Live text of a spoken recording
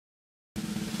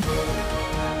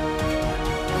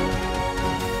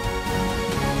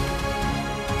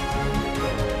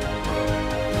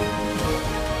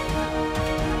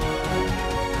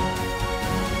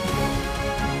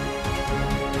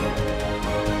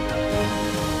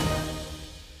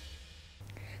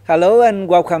Hello and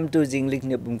welcome to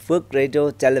Bình Phước radio,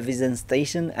 television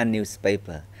station and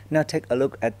newspaper. Now take a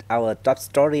look at our top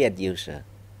story as usual.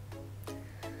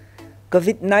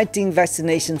 COVID-19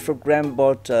 vaccination program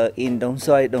bolstered in Dong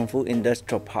Xoai, Dong Phu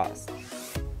Industrial Park.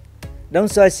 Dong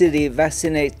Xoai City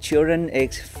vaccinates children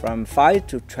aged from 5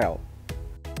 to 12.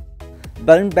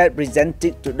 Burn bag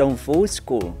presented to Dong Phu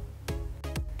School.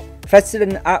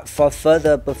 President asked for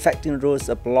further perfecting rules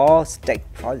of law state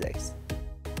projects.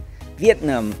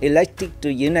 Vietnam elected to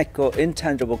UNESCO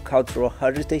Intangible Cultural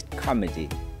Heritage Committee.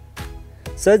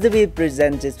 Sotheby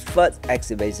presents its first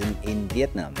exhibition in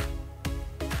Vietnam.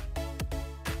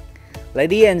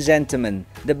 Ladies and gentlemen,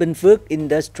 the Bình Phước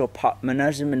Industrial Park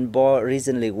Management Board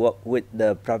recently worked with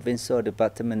the Provincial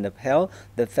Department of Health,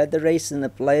 the Federation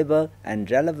of Labor,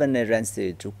 and relevant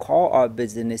agencies to call on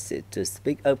businesses to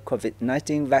speak up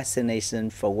COVID-19 vaccination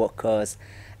for workers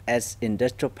at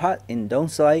industrial park in Dong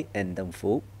Xoai and Dong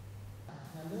Phu.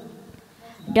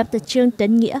 Dr.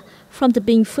 Chuyên from the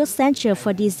Bình Phước Center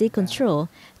for Disease Control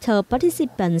told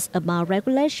participants about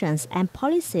regulations and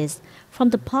policies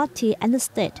from the party and the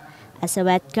state, as well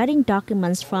as getting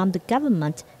documents from the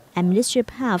government and Ministry of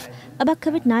Health about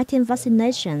COVID-19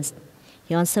 vaccinations.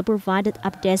 He also provided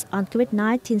updates on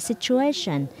COVID-19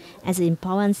 situation and the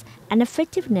importance and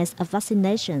effectiveness of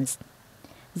vaccinations.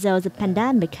 Though the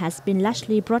pandemic has been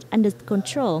largely brought under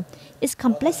control, its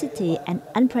complexity and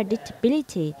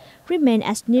unpredictability remain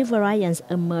as new variants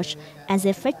emerge and the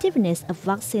effectiveness of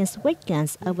vaccines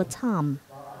weakens over time.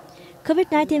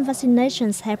 COVID-19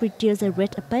 vaccinations have reduced the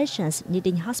rate of patients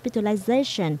needing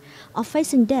hospitalization or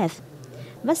facing death.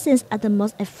 Vaccines are the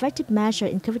most effective measure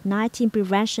in COVID-19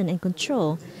 prevention and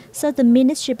control, so the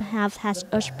Ministry of Health has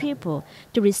urged people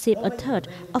to receive a third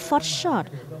or fourth shot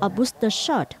or booster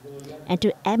shot, and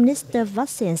to administer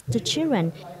vaccines to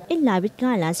children in line with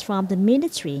guidelines from the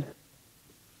ministry.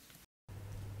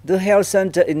 The health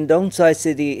center in Dong Xoai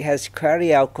City has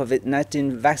carried out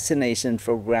COVID-19 vaccination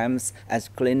programs at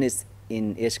clinics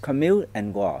in its commune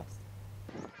and wards.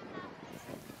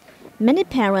 Many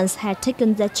parents had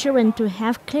taken their children to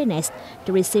health clinics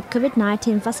to receive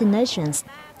COVID-19 vaccinations.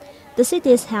 The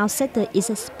city's health sector is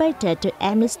expected to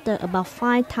administer about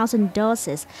 5,000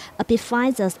 doses of the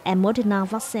Pfizer and Moderna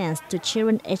vaccines to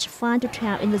children aged 5 to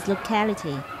 12 in this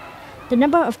locality. The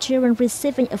number of children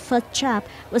receiving a first jab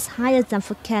was higher than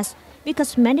forecast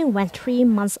because many went 3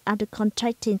 months after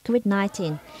contracting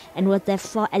COVID-19 and were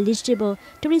therefore eligible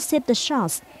to receive the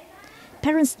shots.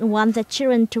 Parents want their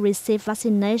children to receive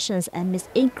vaccinations amidst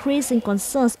increasing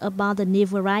concerns about the new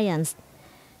variants.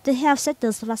 The health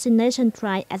sector's vaccination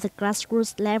drive at the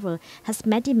grassroots level has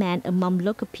met demand among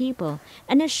local people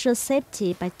and ensures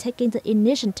safety by taking the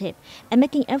initiative and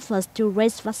making efforts to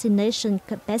raise vaccination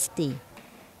capacity.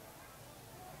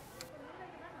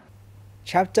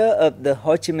 Chapter of the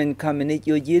Ho Chi Minh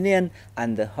Community Union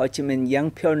and the Ho Chi Minh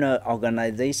Young Pioneer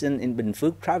Organization in Bình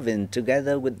Phước Province,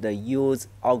 together with the youth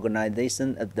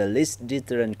organization of the Least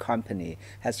Deterrent Company,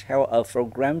 has held a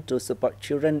program to support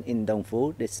children in Dong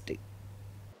Phu district.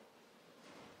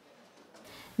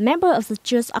 Members of the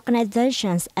youth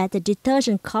organizations at the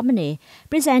detergent company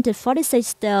presented 46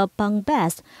 steel bunk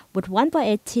beds with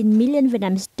 1.18 million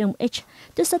Vietnamese đồng each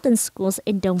to certain schools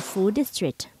in Dong Phu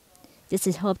district. This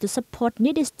is hoped to support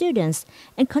needy students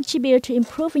and contribute to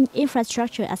improving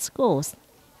infrastructure at schools.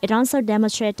 It also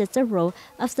demonstrated the role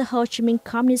of the Ho Chi Minh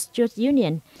Communist Youth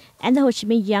Union and the Ho Chi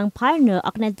Minh Young Pioneer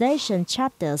Organization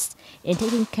chapters in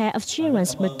taking care of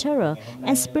children's material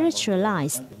and spiritual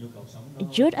lives.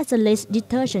 Youth at the Least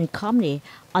Detergent Company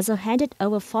also handed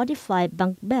over 45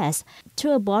 bunk beds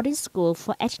to a boarding school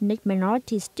for ethnic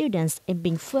minority students in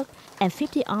Bình Phước and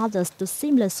 50 others to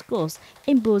similar schools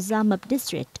in Bù Gia Mập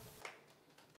district.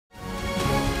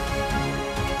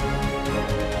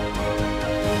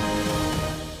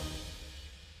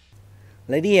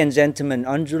 Ladies and gentlemen,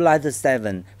 on July the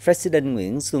 7th, President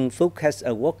Nguyễn Xuân Phúc has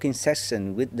a working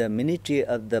session with the Ministry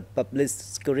of the Public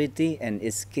Security and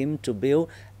its scheme to build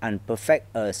and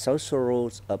perfect a social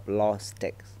rules of law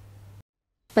state.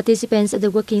 Participants at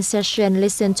the working session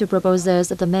listened to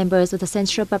proposals of the members of the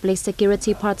Central Public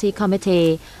Security Party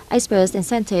Committee, experts and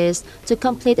scientists to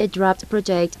complete a draft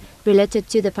project related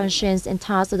to the functions and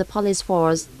tasks of the police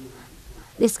force.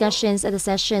 Discussions at the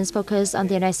sessions focus on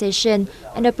the organization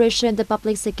and operation of the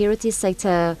public security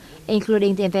sector,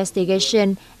 including the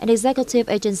investigation and executive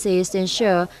agencies to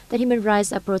ensure that human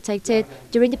rights are protected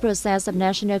during the process of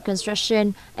national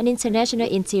construction and international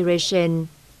integration.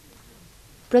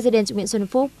 President Nguyễn Xuân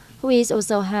Phúc, who is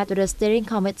also head of the steering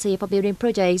committee for building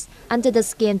projects under the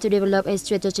scheme to develop a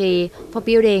strategy for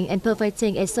building and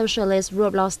perfecting a socialist rule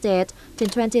of law state till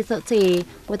 2030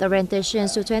 with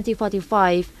orientations to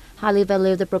 2045, highly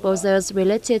valued the proposals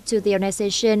related to the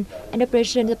organization and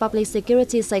operation of the public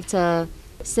security sector,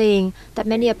 saying that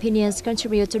many opinions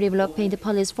contribute to developing the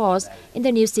police force in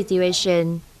the new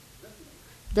situation.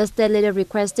 The state leader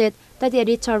requested that the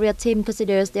editorial team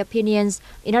considers the opinions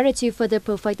in order to further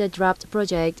perfect the draft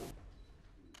project.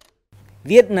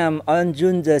 Vietnam on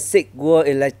June the 6th was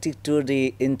elected to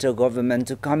the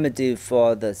Intergovernmental Committee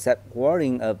for the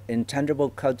Safeguarding of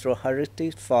Intangible Cultural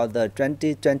Heritage for the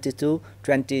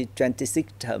 2022-2026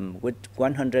 term with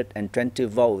 120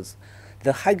 votes,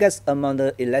 the highest among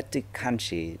the elected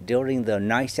countries during the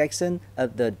ninth session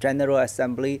of the General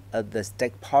Assembly of the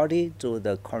State Party to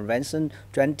the Convention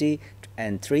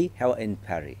 2023 held in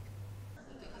Paris.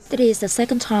 It is the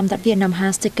second time that Vietnam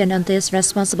has taken on this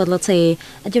responsibility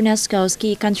at UNESCO's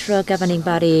key cultural governing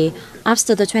body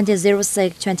after the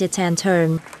 2006-2010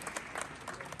 term.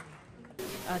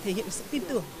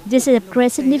 This is of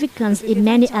great significance in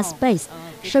many aspects,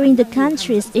 showing the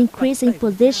country's increasing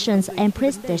positions and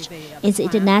prestige in the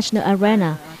international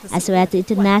arena, as well as the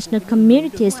international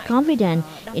community's confidence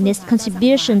in its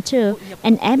contribution to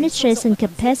and administration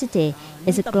capacity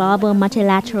as a global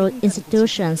multilateral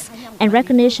institutions and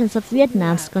recognitions of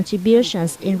Vietnam's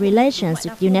contributions in relations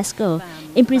with UNESCO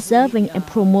in preserving and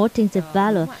promoting the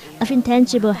value of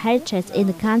intangible heritage in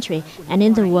the country and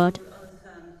in the world.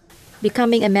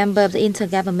 Becoming a member of the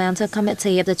Intergovernmental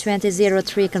Committee of the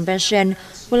 2003 Convention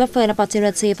will offer an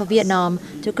opportunity for Vietnam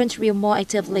to contribute more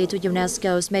actively to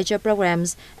UNESCO's major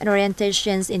programs and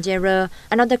orientations in general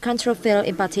and on the cultural field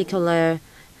in particular,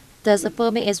 thus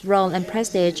affirming its role and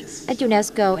prestige at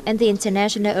UNESCO and the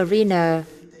international arena.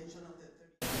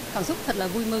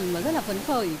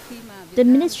 The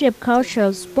Ministry of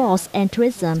Culture, Sports and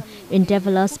Tourism will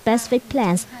develop specific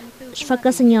plans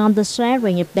focusing on the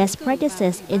sharing of best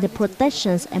practices in the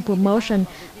protection and promotion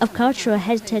of cultural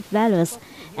heritage values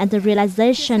and the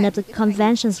realization of the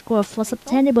Convention's goal for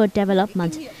sustainable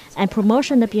development and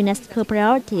promotion of UNESCO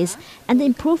priorities and the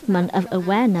improvement of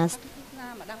awareness.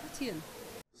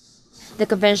 The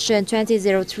Convention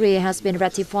 2003 has been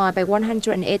ratified by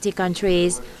 180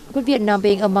 countries, with Vietnam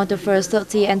being among the first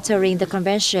 30 entering the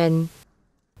Convention.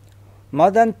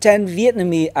 More than 10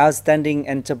 Vietnamese outstanding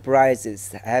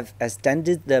enterprises have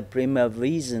extended the premier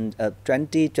vision of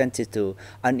 2022,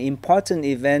 an important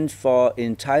event for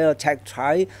entire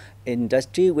textile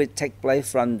industry which takes place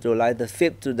from July the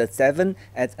 5th to the 7th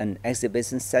at an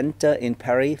exhibition center in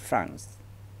Paris, France.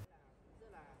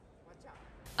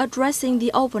 Addressing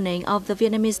the opening of the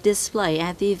Vietnamese display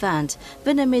at the event,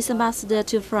 Vietnamese ambassador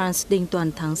to France Dinh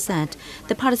Tuan Thang said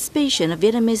the participation of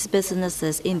Vietnamese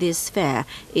businesses in this fair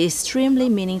is extremely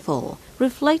meaningful,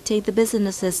 reflecting the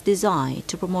businesses' desire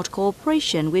to promote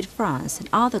cooperation with France and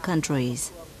other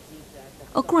countries.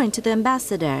 According to the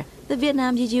ambassador, the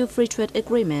Vietnam-EU Free Trade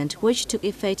Agreement, which took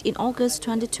effect in August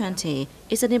 2020,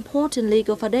 is an important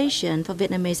legal foundation for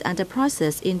Vietnamese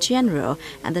enterprises in general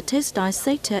and the textile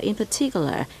sector in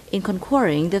particular in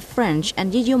conquering the French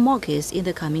and EU markets in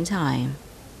the coming time.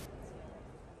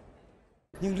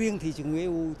 The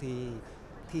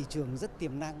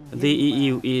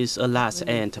EU is a large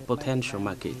and potential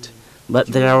market, but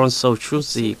there are also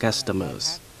choosy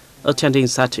customers. Attending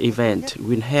such an event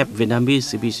will help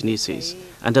Vietnamese businesses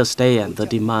understand the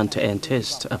demand and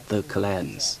taste of the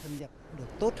clients.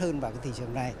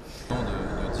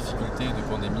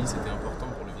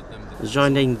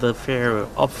 Joining the fair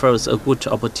offers a good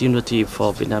opportunity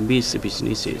for Vietnamese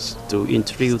businesses to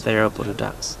introduce their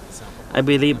products. I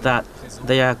believe that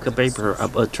they are capable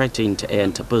of attracting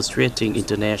and persuading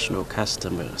international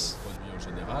customers.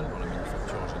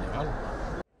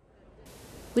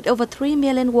 With over 3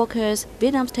 million workers,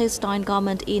 Vietnam's textile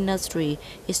garment industry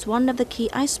is one of the key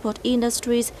export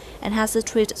industries and has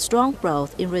achieved strong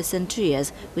growth in recent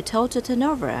years with total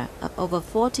turnover of over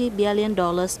 $40 billion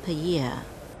per year.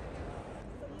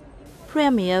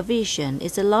 Premier Vision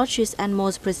is the largest and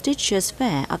most prestigious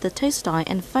fair of the textile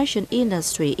and fashion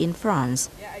industry in France,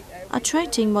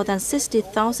 attracting more than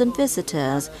 60,000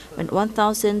 visitors and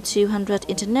 1,200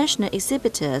 international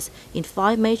exhibitors in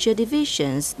 5 major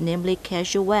divisions, namely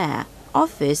casual wear,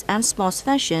 office and sports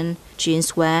fashion,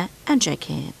 jeanswear, and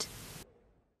jacket.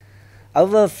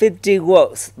 Over 50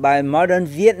 works by modern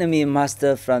Vietnamese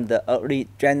masters from the early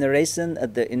generation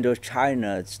of the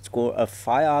Indochina School of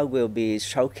Fine Art will be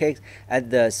showcased at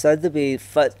the Sotheby's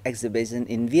first exhibition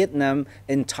in Vietnam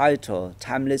entitled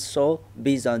Timeless Soul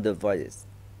Beyond the Voices.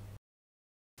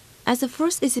 As the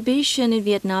first exhibition in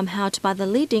Vietnam held by the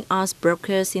leading arts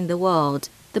brokers in the world,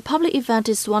 the public event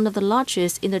is one of the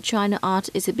largest Indochina art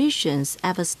exhibitions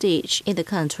ever staged in the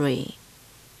country.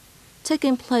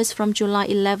 Taking place from July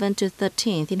 11 to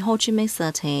 13th in Ho Chi Minh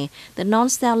City, the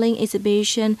non-selling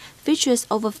exhibition features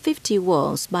over 50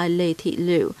 works by Lê Thị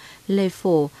Liu, Lê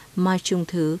Phổ, Mai Trung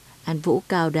Thứ, and Vũ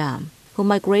Cao Đàm, who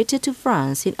migrated to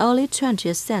France in early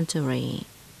 20th century.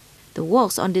 The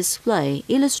works on display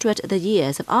illustrate the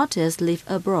years of artists lived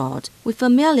abroad, with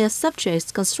familiar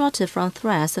subjects constructed from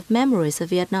threads of memories of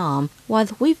Vietnam, while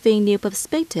weaving new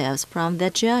perspectives from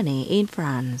their journey in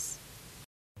France.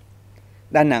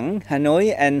 Da Nang,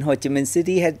 Hanoi, and Ho Chi Minh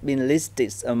City had been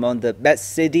listed among the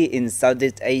best city in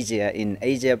Southeast Asia in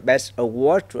Asia Best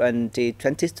Award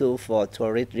 2022 for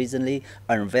tourists recently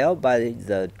unveiled by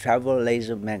the Travel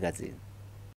Leisure magazine.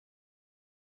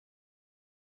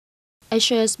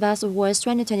 Asia's Best Awards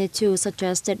 2022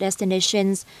 suggested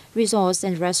destinations, resorts,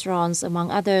 and restaurants, among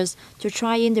others, to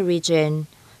try in the region.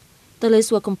 The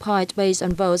lists were compiled based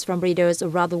on votes from readers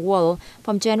around the world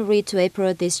from January to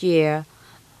April this year.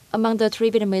 Among the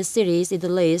 3 Vietnamese cities in the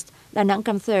list, Da Nang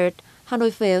comes 3rd,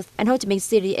 Hanoi 5th, and Ho Chi Minh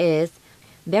City 8th.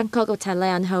 Bangkok of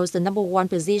Thailand holds the number 1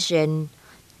 position.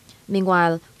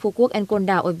 Meanwhile, Phu Quoc and Con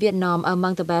Dao of Vietnam are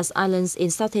among the best islands in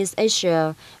Southeast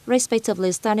Asia,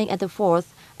 respectively standing at the 4th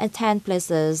and 10th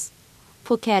places.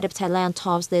 Phuket of Thailand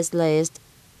tops this list.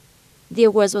 The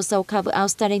awards also cover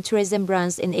outstanding tourism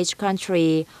brands in each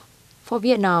country. For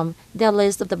Vietnam, their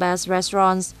list of the best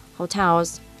restaurants,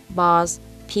 hotels, bars,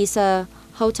 pizza,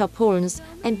 hotel pools,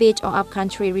 and beach or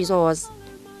upcountry resorts.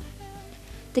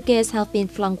 The gates have been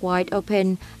flung wide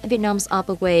open at Vietnam's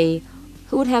upper way.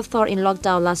 Who would have thought in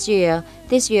lockdown last year,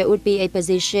 this year would be a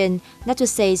position not to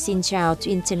say xin chào to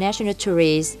international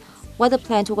tourists. While the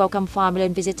plan to welcome 5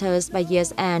 million visitors by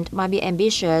year's end might be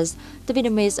ambitious, the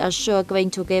Vietnamese are sure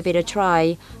going to give it a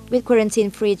try, with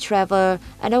quarantine-free travel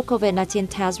and no COVID-19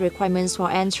 test requirements for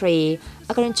entry,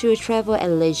 according to Travel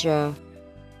and Leisure.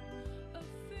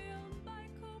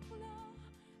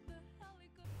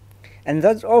 And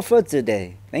that's all for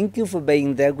today. Thank you for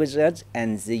being there with us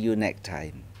and see you next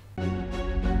time.